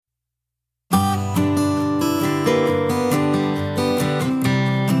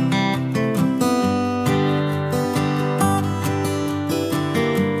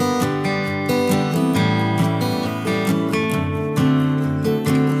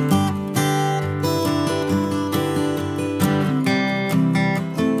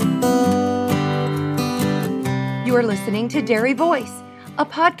listening to Dairy Voice, a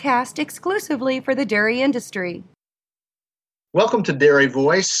podcast exclusively for the dairy industry. Welcome to Dairy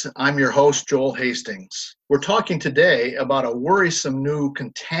Voice. I'm your host, Joel Hastings. We're talking today about a worrisome new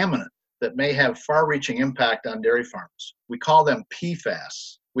contaminant that may have far-reaching impact on dairy farms. We call them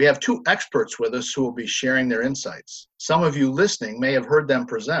PFAS. We have two experts with us who will be sharing their insights. Some of you listening may have heard them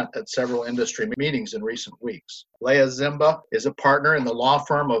present at several industry meetings in recent weeks. Leah Zimba is a partner in the law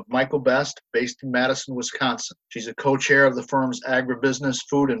firm of Michael Best, based in Madison, Wisconsin. She's a co-chair of the firm's agribusiness,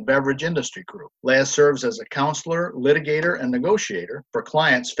 food, and beverage industry group. Leah serves as a counselor, litigator, and negotiator for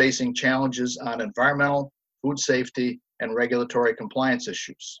clients facing challenges on environmental, food safety, and regulatory compliance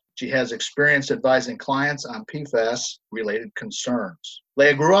issues. She has experience advising clients on PFAS-related concerns.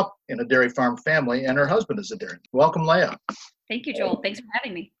 Leah grew up in a dairy farm family, and her husband is a dairyman. Welcome, Leah. Thank you, Joel. Thanks for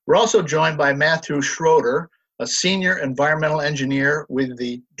having me. We're also joined by Matthew Schroeder, a senior environmental engineer with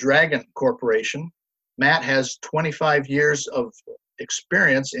the Dragon Corporation. Matt has 25 years of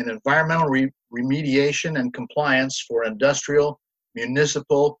experience in environmental remediation and compliance for industrial,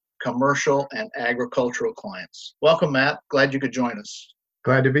 municipal, commercial, and agricultural clients. Welcome, Matt. Glad you could join us.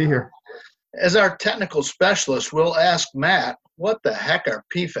 Glad to be here. As our technical specialist, we'll ask Matt, what the heck are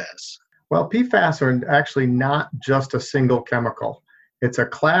PFAS? Well, PFAS are actually not just a single chemical. It's a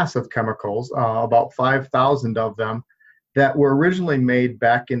class of chemicals, about 5,000 of them, that were originally made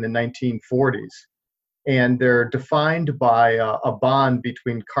back in the 1940s. And they're defined by a bond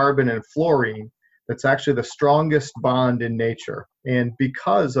between carbon and fluorine that's actually the strongest bond in nature. And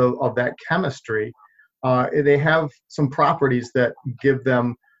because of that chemistry, they have some properties that give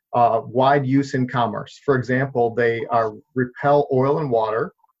them wide use in commerce. For example, they repel oil and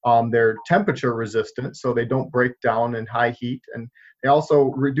water. They're temperature resistant, so they don't break down in high heat. And they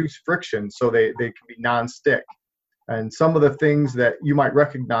also reduce friction, so they can be non-stick. And some of the things that you might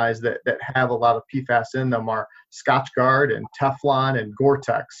recognize that have a lot of PFAS in them are Scotchgard and Teflon and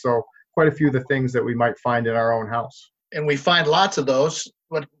Gore-Tex. So quite a few of the things that we might find in our own house. And we find lots of those.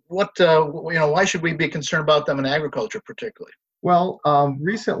 But why should we be concerned about them in agriculture particularly? Well,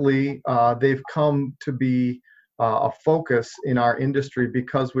 recently they've come to be a focus in our industry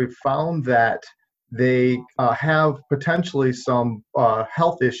because we've found that they have potentially some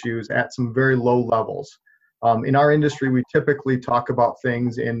health issues at some very low levels. In our industry, we typically talk about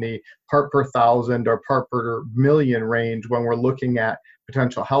things in the part per thousand or part per million range when we're looking at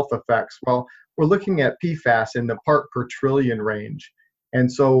potential health effects. Well, we're looking at PFAS in the part per trillion range.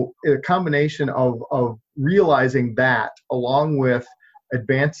 And so a combination of realizing that, along with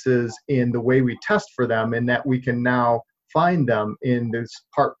advances in the way we test for them, and that we can now find them in this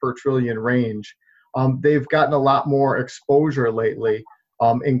part per trillion range, they've gotten a lot more exposure lately,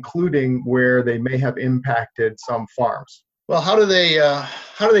 including where they may have impacted some farms. Well, how do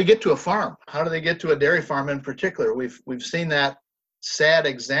they get to a farm? How do they get to a dairy farm in particular? We've seen that sad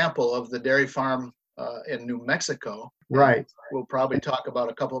example of the dairy farm in New Mexico. Right. We'll probably talk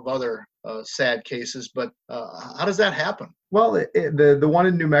about a couple of other sad cases, but how does that happen? Well, the one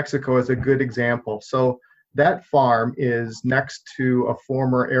in New Mexico is a good example. So that farm is next to a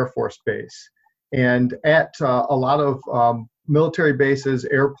former Air Force base. And at a lot of military bases,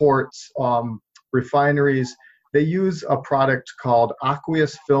 airports, refineries, they use a product called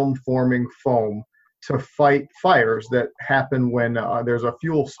aqueous film forming foam to fight fires that happen when there's a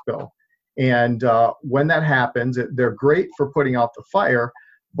fuel spill. And when that happens, they're great for putting out the fire,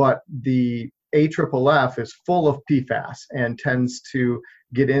 but the AFFF is full of PFAS and tends to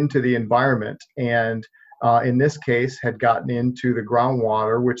get into the environment. And in this case, had gotten into the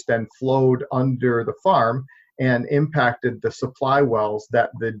groundwater, which then flowed under the farm and impacted the supply wells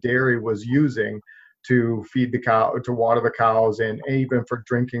that the dairy was using to feed the cow, to water the cows, and even for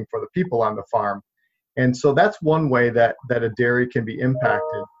drinking for the people on the farm. And so that's one way that a dairy can be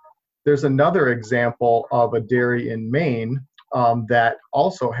impacted. There's another example of a dairy in Maine that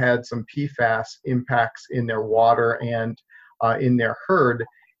also had some PFAS impacts in their water and in their herd.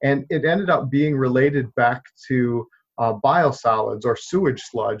 And it ended up being related back to biosolids or sewage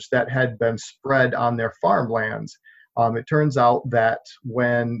sludge that had been spread on their farmlands. It turns out that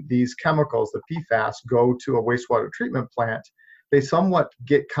when these chemicals, the PFAS, go to a wastewater treatment plant, they somewhat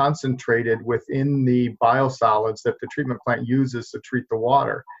get concentrated within the biosolids that the treatment plant uses to treat the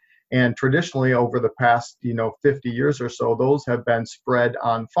water. And traditionally, over the past 50 years or so, those have been spread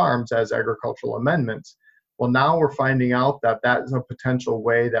on farms as agricultural amendments. Well, now we're finding out that that is a potential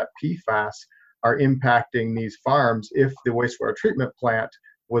way that PFAS are impacting these farms if the wastewater treatment plant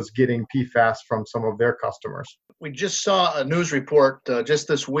was getting PFAS from some of their customers. We just saw a news report just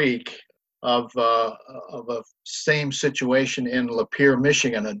this week of a same situation in Lapeer,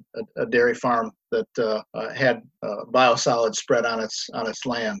 Michigan, a dairy farm that had biosolids spread on its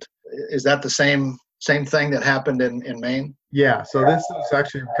land. Is that the same thing that happened in Maine? Yeah, so this is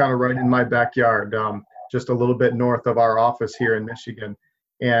actually kind of right in my backyard, just a little bit north of our office here in Michigan.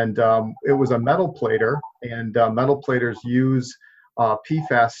 And it was a metal plater, and metal platers use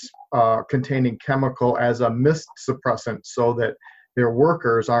PFAS containing chemical as a mist suppressant so that their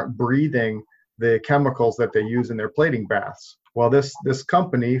workers aren't breathing the chemicals that they use in their plating baths. Well, this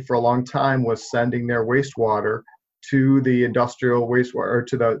company for a long time was sending their wastewater to the industrial wastewater, or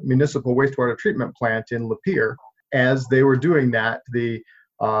to the municipal wastewater treatment plant in Lapeer. As they were doing that, the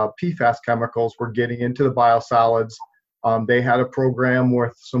PFAS chemicals were getting into the biosolids. They had a program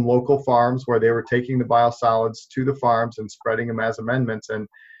with some local farms where they were taking the biosolids to the farms and spreading them as amendments, and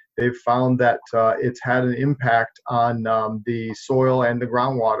they've found that it's had an impact on the soil and the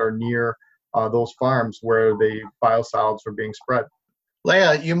groundwater near those farms where the biosolids were being spread.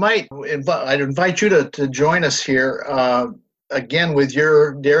 Leah, I'd invite you to join us here again with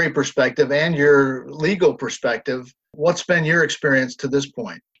your dairy perspective and your legal perspective. What's been your experience to this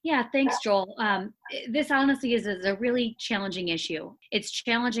point? Yeah, thanks, Joel. This honestly is a really challenging issue. It's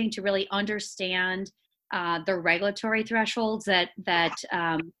challenging to really understand the regulatory thresholds that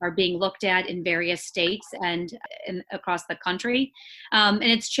are being looked at in various states and across the country. And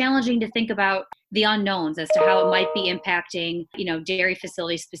it's challenging to think about the unknowns as to how it might be impacting, dairy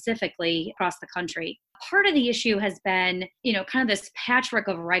facilities specifically across the country. Part of the issue has been, kind of this patchwork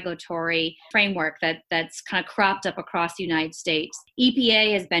of regulatory framework that's kind of cropped up across the United States.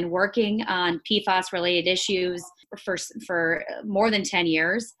 EPA has been working on PFAS-related issues for more than 10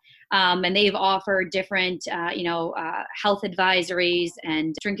 years. And they've offered different, health advisories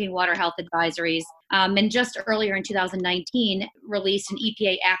and drinking water health advisories. And just earlier in 2019, released an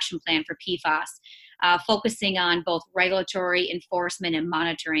EPA action plan for PFAS, focusing on both regulatory enforcement and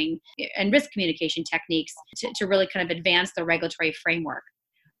monitoring and risk communication techniques to really kind of advance the regulatory framework.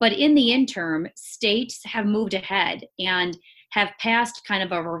 But in the interim, states have moved ahead and have passed kind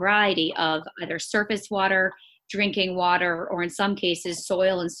of a variety of either surface water, drinking water, or in some cases,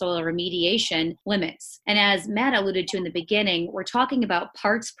 soil and soil remediation limits. And as Matt alluded to in the beginning, we're talking about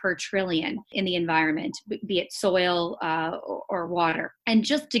parts per trillion in the environment, be it soil or water. And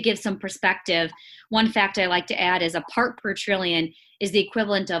just to give some perspective, one fact I like to add is a part per trillion is the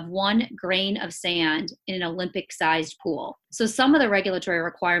equivalent of 1 grain of sand in an Olympic-sized pool. So some of the regulatory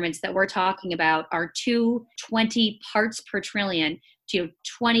requirements that we're talking about are 20 parts per trillion to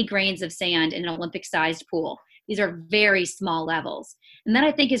 20 grains of sand in an Olympic-sized pool. These are very small levels. And that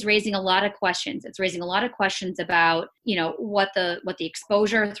I think is raising a lot of questions. It's raising a lot of questions about, what the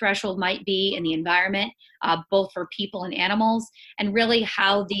exposure threshold might be in the environment, both for people and animals, and really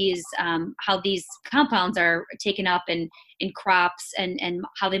how these compounds are taken up in crops and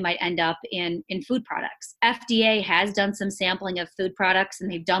how they might end up in food products. FDA has done some sampling of food products,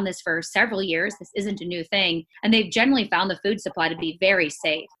 and they've done this for several years. This isn't a new thing. And they've generally found the food supply to be very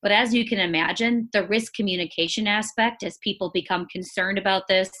safe. But as you can imagine, the risk communication aspect, as people become concerned about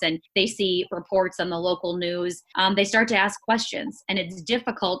this and they see reports on the local news, they start to ask questions. And it's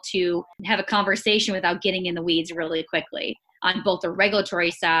difficult to have a conversation without getting in the weeds really quickly on both the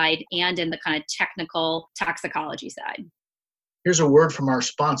regulatory side and in the kind of technical toxicology side. Here's a word from our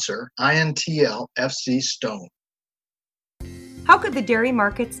sponsor, INTL FC Stone. How could the dairy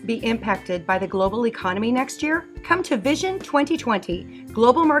markets be impacted by the global economy next year? Come to Vision 2020,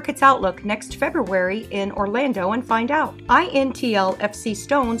 Global Markets Outlook, next February in Orlando and find out. INTL FC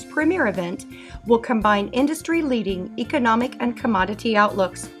Stone's premier event will combine industry-leading economic and commodity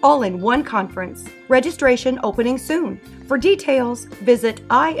outlooks, all in one conference. Registration opening soon. For details, visit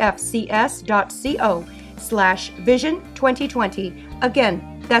ifcs.co/Vision 2020.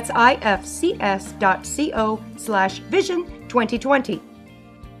 Again, that's ifcs.co/Vision 2020.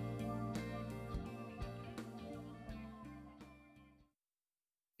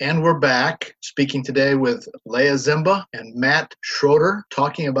 And we're back speaking today with Leah Zimba and Matt Schroeder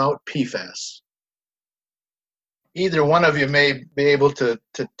talking about PFAS. Either one of you may be able to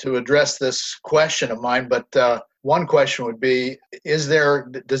address this question of mine, but one question would be, does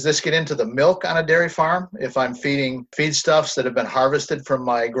this get into the milk on a dairy farm if I'm feeding feedstuffs that have been harvested from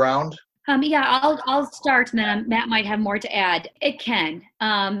my ground? Yeah, I'll start, and then Matt might have more to add. It can,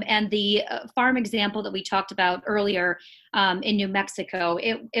 and the farm example that we talked about earlier in New Mexico,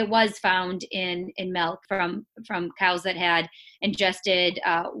 it was found in milk from cows that had ingested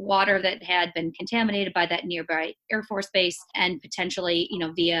water that had been contaminated by that nearby Air Force base, and potentially,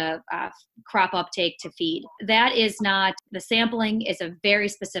 via crop uptake to feed. That is not, the sampling is a very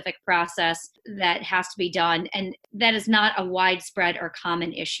specific process that has to be done, and that is not a widespread or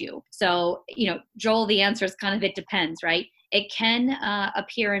common issue. So, Joel, the answer is kind of, it depends, right? It can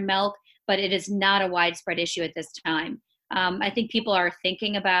appear in milk, but it is not a widespread issue at this time. I think people are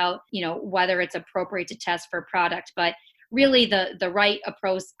thinking about, whether it's appropriate to test for product, but really the right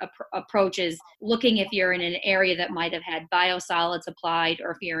approach is looking if you're in an area that might have had biosolids applied,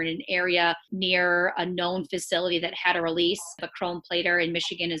 or if you're in an area near a known facility that had a release. The chrome plater in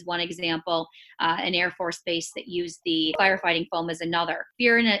Michigan is one example, an Air Force base that used the firefighting foam is another. If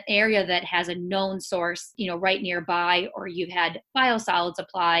you're in an area that has a known source, right nearby, or you've had biosolids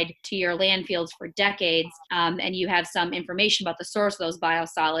applied to your landfills for decades, and you have some information about the source of those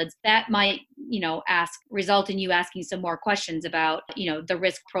biosolids, that might, result in you asking some more questions about, the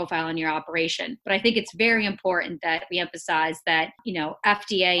risk profile in your operation. But I think it's very important that we emphasize that,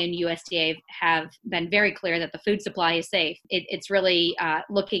 FDA and USDA have been very clear that the food supply is safe. It's really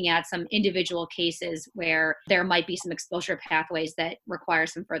looking at some individual cases where there might be some exposure pathways that require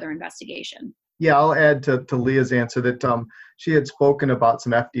some further investigation. Yeah, I'll add to Leah's answer that she had spoken about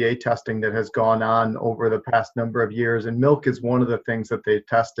some FDA testing that has gone on over the past number of years, and milk is one of the things that they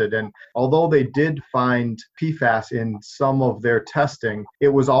tested. And although they did find PFAS in some of their testing, it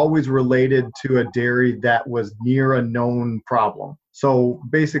was always related to a dairy that was near a known problem. So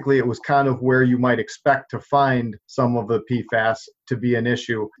basically, it was kind of where you might expect to find some of the PFAS to be an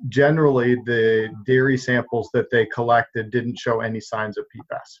issue. Generally, the dairy samples that they collected didn't show any signs of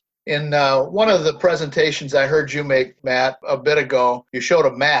PFAS. In one of the presentations I heard you make, Matt, a bit ago, you showed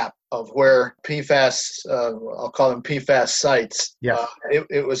a map of where PFAS, I'll call them PFAS sites. Yes.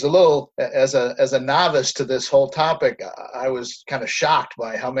 It was a little, as a novice to this whole topic, I was kind of shocked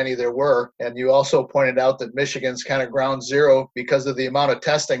by how many there were. And you also pointed out that Michigan's kind of ground zero because of the amount of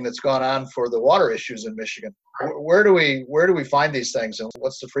testing that's gone on for the water issues in Michigan. Where do we find these things, and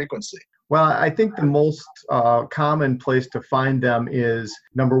what's the frequency? Well, I think the most common place to find them is,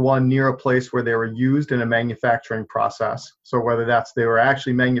 number one, near a place where they were used in a manufacturing process. So whether that's they were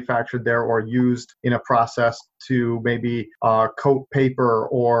actually manufactured there or used in a process to maybe coat paper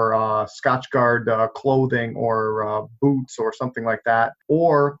or Scotchgard clothing or boots or something like that.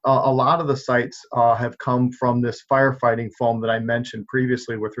 Or a lot of the sites have come from this firefighting foam that I mentioned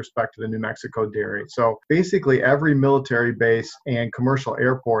previously with respect to the New Mexico dairy. So basically every military base and commercial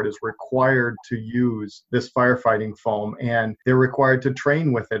airport is required to use this firefighting foam, and they're required to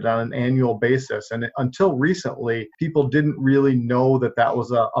train with it on an annual basis. And until recently, people didn't really know that that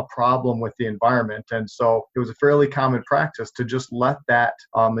was a problem with the environment. And so it was a fairly common practice to just let that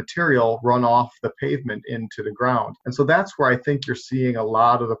material run off the pavement into the ground. And so that's where I think you're seeing a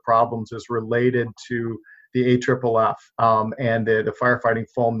lot of the problems is related to the AFFF and the firefighting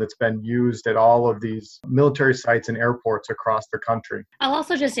foam that's been used at all of these military sites and airports across the country. I'll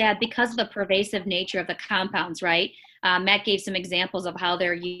also just add, because of the pervasive nature of the compounds, right? Matt gave some examples of how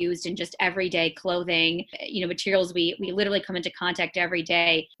they're used in just everyday clothing, materials we literally come into contact every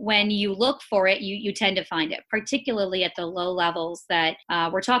day. When you look for it, you tend to find it, particularly at the low levels that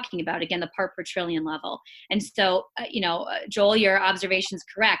we're talking about, again, the part per trillion level. And so, Joel, your observation is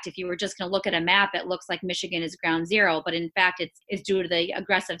correct. If you were just going to look at a map, it looks like Michigan is ground zero, but in fact, it's due to the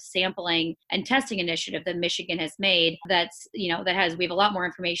aggressive sampling and testing initiative that Michigan has made. We have a lot more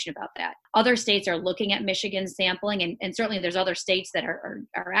information about that. Other states are looking at Michigan's sampling, and certainly there's other states that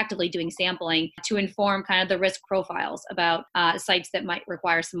are actively doing sampling to inform kind of the risk profiles about sites that might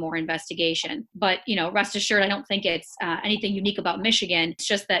require some more investigation. But, rest assured, I don't think it's anything unique about Michigan. It's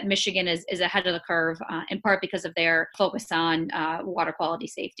just that Michigan is ahead of the curve, in part because of their focus on water quality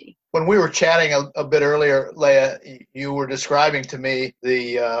safety. When we were chatting a bit earlier, Leah, you were describing to me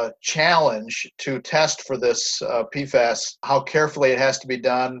the challenge to test for this PFAS, how carefully it has to be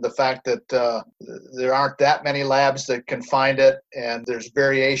done, the fact that there aren't that many labs that can find it, and there's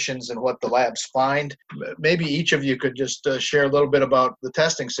variations in what the labs find. Maybe each of you could just share a little bit about the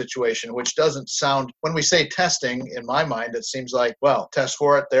testing situation, which doesn't sound, when we say testing, in my mind, it seems like, well, test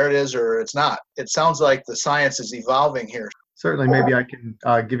for it, there it is, or it's not. It sounds like the science is evolving here. Certainly, maybe I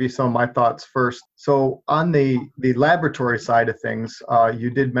can give you some of my thoughts first. So on the laboratory side of things, you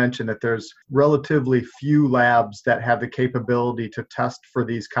did mention that there's relatively few labs that have the capability to test for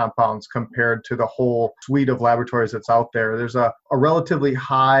these compounds compared to the whole suite of laboratories that's out there. There's a relatively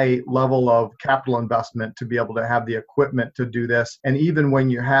high level of capital investment to be able to have the equipment to do this. And even when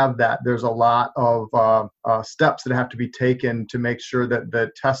you have that, there's a lot of steps that have to be taken to make sure that the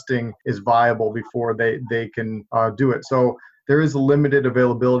testing is viable before they can do it. So there is a limited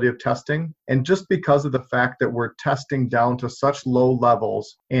availability of testing. And just because of the fact that we're testing down to such low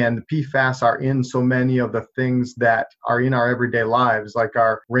levels and PFAS are in so many of the things that are in our everyday lives, like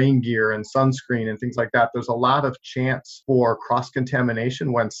our rain gear and sunscreen and things like that, there's a lot of chance for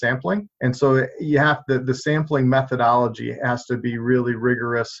cross-contamination when sampling. And so you have the sampling methodology has to be really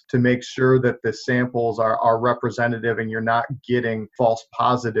rigorous to make sure that the samples are representative and you're not getting false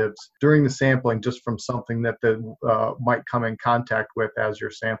positives during the sampling just from something that might come in contact with as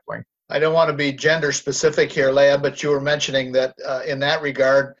you're sampling. I don't want to be gender specific here, Leah, but you were mentioning that in that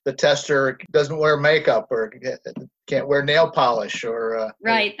regard, the tester doesn't wear makeup or can't wear nail polish or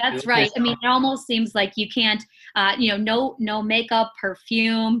right. That's right. I mean, it almost seems like you can't, no makeup,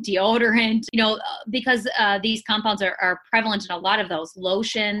 perfume, deodorant, because these compounds are prevalent in a lot of those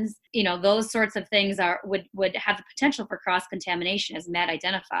lotions. Those sorts of things would have the potential for cross contamination, as Matt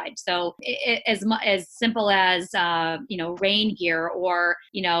identified. So as simple as rain gear or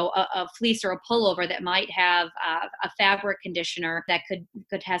a fleece or a pullover that might have a fabric conditioner that could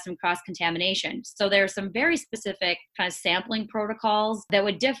have some cross contamination. So there's some very specific kind of sampling protocols that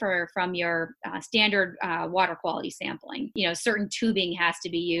would differ from your standard water quality sampling. Certain tubing has to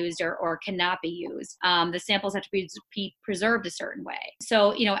be used or cannot be used. The samples have to be preserved a certain way.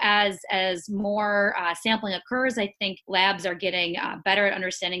 So as more sampling occurs, I think labs are getting better at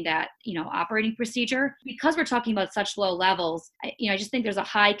understanding that operating procedure. Because we're talking about such low levels, I just think there's a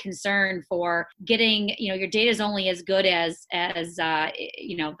high concern for getting your data is only as good as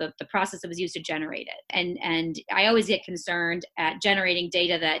the process that was used to generate it. And I always get concerned at generating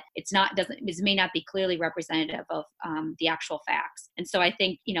data that may not be clearly representative of the actual facts. And so I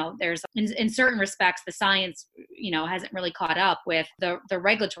think there's in certain respects the science hasn't really caught up with the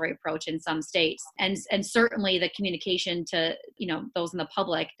regulatory approach in some states, and certainly the communication to those in the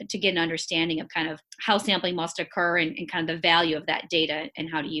public to get an understanding of kind of how sampling must occur and kind of the value of that data and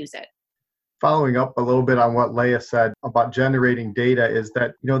how to use it. Following up a little bit on what Leah said about generating data is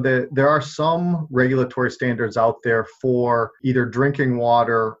that there are some regulatory standards out there for either drinking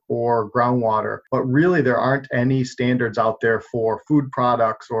water or groundwater, but really there aren't any standards out there for food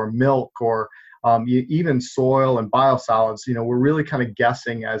products or milk or even soil and biosolids. We're really kind of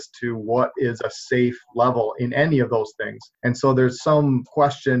guessing as to what is a safe level in any of those things. And so there's some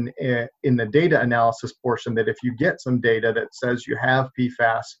question in the data analysis portion that if you get some data that says you have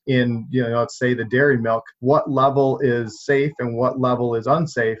PFAS in, let's say the dairy milk, what level is safe and what level is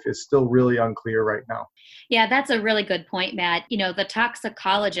unsafe is still really unclear right now. Yeah, that's a really good point, Matt. The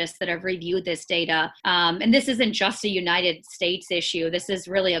toxicologists that have reviewed this data, and this isn't just a United States issue, this is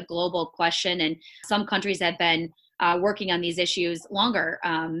really a global question, and some countries have been working on these issues longer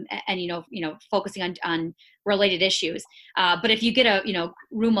and focusing on related issues. But if you get a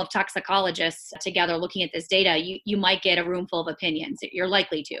room of toxicologists together looking at this data, you might get a room full of opinions. You're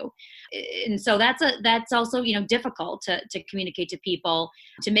likely to, and so that's also difficult to communicate to people,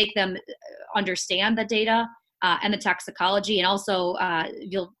 to make them understand the data and the toxicology, and also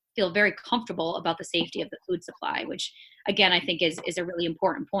you'll feel very comfortable about the safety of the food supply, which again, I think is a really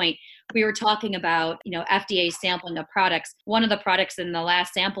important point. We were talking about, FDA sampling of products. One of the products in the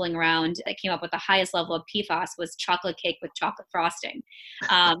last sampling round that came up with the highest level of PFAS was chocolate cake with chocolate frosting.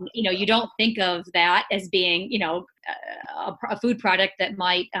 You don't think of that as being, a food product that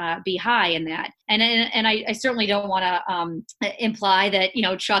might be high in that. And I certainly don't want to imply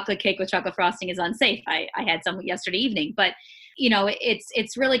that, chocolate cake with chocolate frosting is unsafe. I had some yesterday evening, but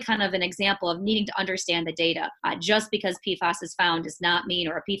it's really kind of an example of needing to understand the data. Just because PFAS is found does not mean,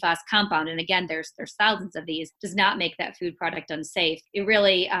 or a PFAS compound, and again, there's thousands of these, does not make that food product unsafe. It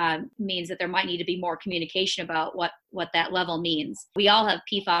really means that there might need to be more communication about what that level means. We all have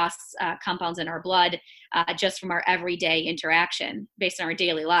PFAS compounds in our blood just from our everyday interaction based on our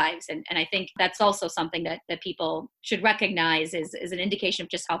daily lives. And I think that's also something that people should recognize is an indication of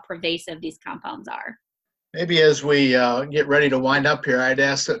just how pervasive these compounds are. Maybe as we get ready to wind up here, I'd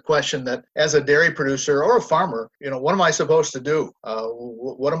ask a question that as a dairy producer or a farmer, what am I supposed to do?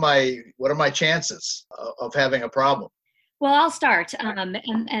 What are my chances of having a problem? Well, I'll start,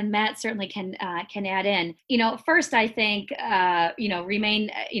 and Matt certainly can add in. First, I think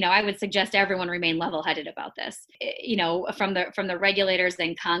remain. I would suggest everyone remain level-headed about this. From the regulators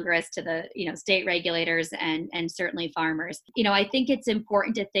in Congress to the state regulators and certainly farmers. I think it's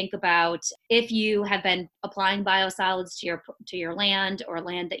important to think about if you have been applying biosolids to your land or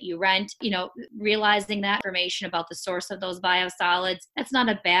land that you rent. Realizing that information about the source of those biosolids, that's not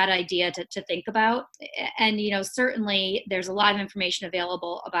a bad idea to think about. And certainly there's a lot of information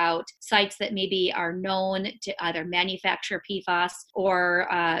available about sites that maybe are known to either manufacture PFAS or,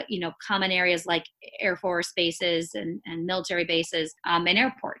 common areas like Air Force bases and military bases and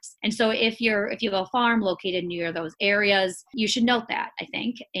airports. And so if you have a farm located near those areas, you should note that, I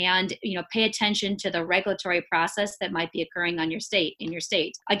think, and, pay attention to the regulatory process that might be occurring in your state.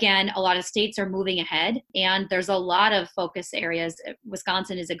 Again, a lot of states are moving ahead, and there's a lot of focus areas.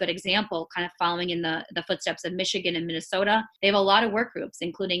 Wisconsin is a good example, kind of following in the footsteps of Michigan and Minnesota. They have a lot of work groups,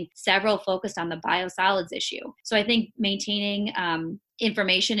 including several focused on the biosolids issue. So I think maintaining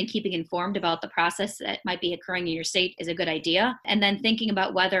information and keeping informed about the process that might be occurring in your state is a good idea. And then thinking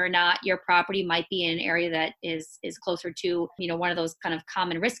about whether or not your property might be in an area that is closer to, one of those kind of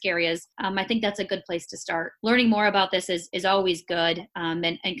common risk areas. I think that's a good place to start. Learning more about this is always good,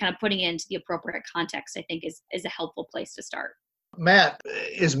 and kind of putting it into the appropriate context, I think is a helpful place to start. Matt,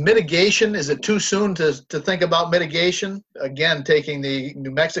 is it too soon to think about mitigation? Again, taking the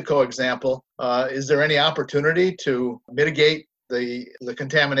New Mexico example, is there any opportunity to mitigate the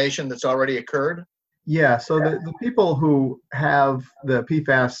contamination that's already occurred? Yeah, so the people who have the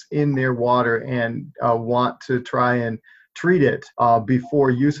PFAS in their water and want to try and treat it before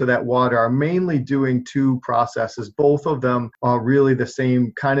use of that water are mainly doing two processes. Both of them are really the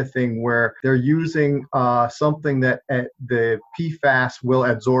same kind of thing, where they're using something that the PFAS will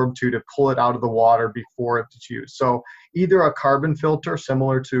absorb to pull it out of the water before it's used. So either a carbon filter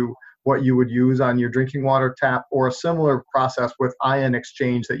similar to what you would use on your drinking water tap, or a similar process with ion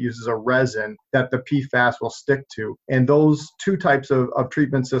exchange that uses a resin that the PFAS will stick to. And those two types of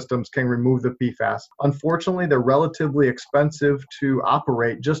treatment systems can remove the PFAS. Unfortunately, they're relatively expensive to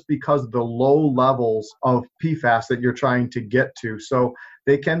operate just because of the low levels of PFAS that you're trying to get to. So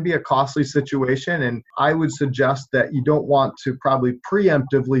they can be a costly situation, and I would suggest that you don't want to probably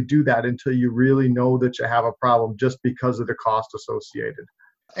preemptively do that until you really know that you have a problem, just because of the cost associated.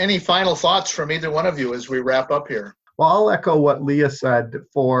 Any final thoughts from either one of you as we wrap up here? Well, I'll echo what Leah said.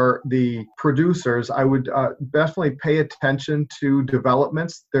 For the producers, I would definitely pay attention to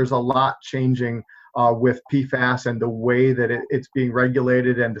developments. There's a lot changing with PFAS and the way that it's being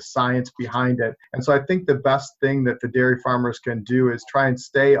regulated and the science behind it. And so I think the best thing that the dairy farmers can do is try and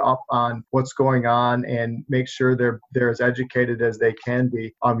stay up on what's going on and make sure they're as educated as they can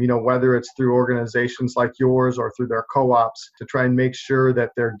be, whether it's through organizations like yours or through their co-ops, to try and make sure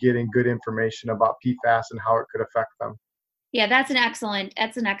that they're getting good information about PFAS and how it could affect them. Yeah, that's an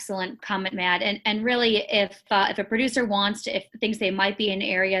excellent comment, Matt. And really, if a producer thinks they might be in an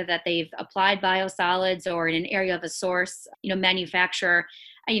area that they've applied biosolids, or in an area of a source, manufacturer,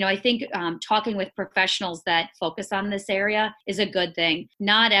 I think talking with professionals that focus on this area is a good thing.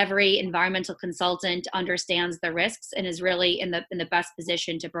 Not every environmental consultant understands the risks and is really in the best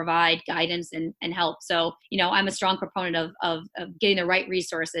position to provide guidance and help. So, I'm a strong proponent of getting the right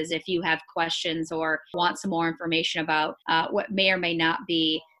resources if you have questions or want some more information about what may or may not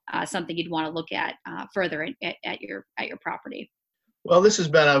be something you'd want to look at further at your property. Well, this has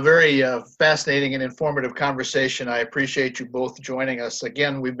been a very fascinating and informative conversation. I appreciate you both joining us.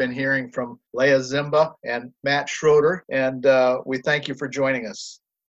 Again, we've been hearing from Leah Zimba and Matt Schroeder, and we thank you for joining us.